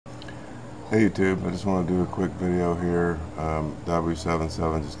Hey YouTube, I just want to do a quick video here.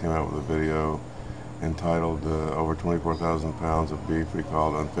 W77 just came out with a video entitled over 24,000 pounds of beef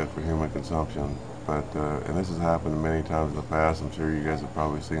recalled unfit for human consumption. And this has happened many times in the past. I'm sure you guys have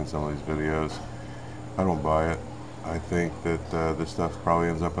probably seen some of these videos. I don't buy it. I think that this stuff probably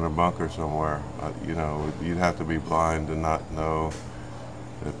ends up in a bunker somewhere. You'd have to be blind to not know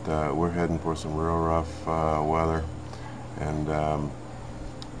that we're heading for some real rough weather. And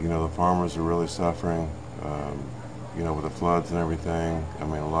the farmers are really suffering, with the floods and everything. I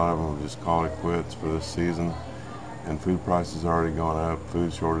mean, a lot of them have just called it quits for this season. And food prices are already going up.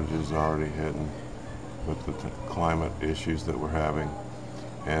 Food shortages are already hitting with the climate issues that we're having.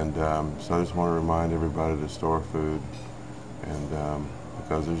 And so I just want to remind everybody to store food, and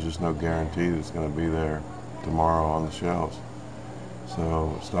because there's just no guarantee that it's going to be there tomorrow on the shelves.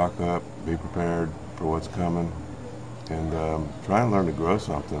 So stock up, be prepared for what's coming, and try and learn to grow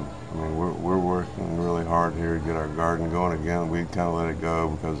something. I mean, we're working really hard here to get our garden going again. We kind of let it go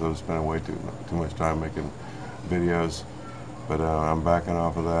because I was spending way too much time making videos. But I'm backing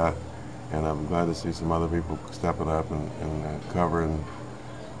off of that, and I'm glad to see some other people stepping up and covering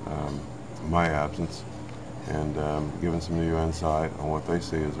my absence, and giving some new insight on what they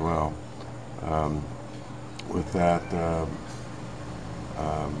see as well. With that,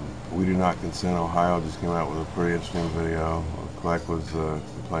 we do not consent. Ohio just came out with a pretty interesting video. Clark was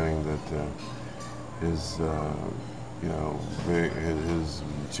complaining that his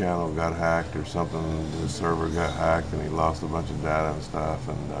channel got hacked or something. His server got hacked and he lost a bunch of data and stuff.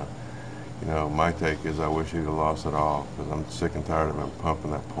 And my take is I wish he'd have lost it all, because I'm sick and tired of him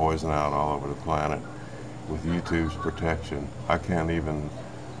pumping that poison out all over the planet with YouTube's protection. I can't even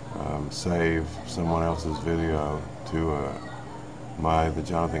save someone else's video to the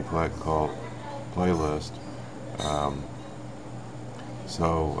Jonathan Collect Cult playlist.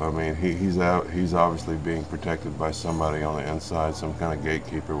 So I mean, he's obviously being protected by somebody on the inside, some kind of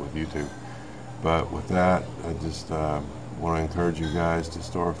gatekeeper with YouTube. But with that, I just want to encourage you guys to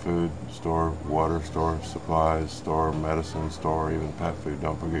store food, store water, store supplies, store medicine, store even pet food.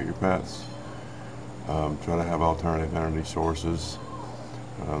 Don't forget your pets. Try to have alternative energy sources.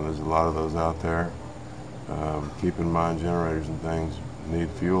 There's a lot of those out there. Keep in mind, generators and things need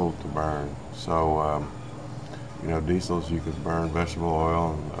fuel to burn. So, diesels, you could burn vegetable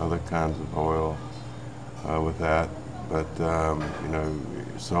oil and other kinds of oil with that. But,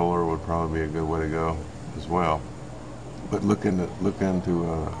 solar would probably be a good way to go as well. But look into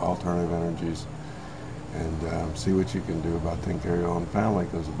alternative energies, and see what you can do about taking care of your own family,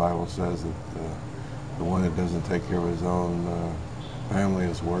 because the Bible says that the one that doesn't take care of his own family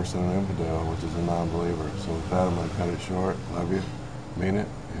is worse than an infidel, which is a non-believer. So with that, I'm going to cut it short. Love you. Mean it.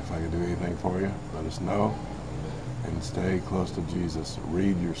 If I can do anything for you, let us know. And stay close to Jesus.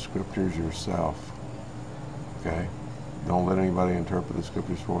 Read your scriptures yourself. Okay? Don't let anybody interpret the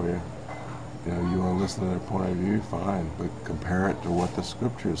scriptures for you. You want to listen to their point of view, fine, but compare it to what the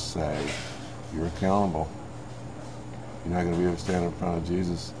scriptures say. You're accountable. You're not going to be able to stand in front of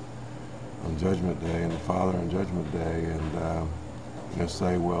Jesus on Judgment Day and the Father on Judgment Day and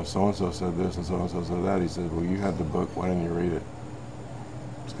say, well, so-and-so said this and so-and-so said that. He said, well, you had the book, why didn't you read it?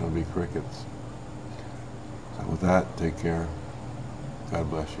 It's going to be crickets. So with that, take care. God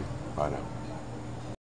bless you. Bye now.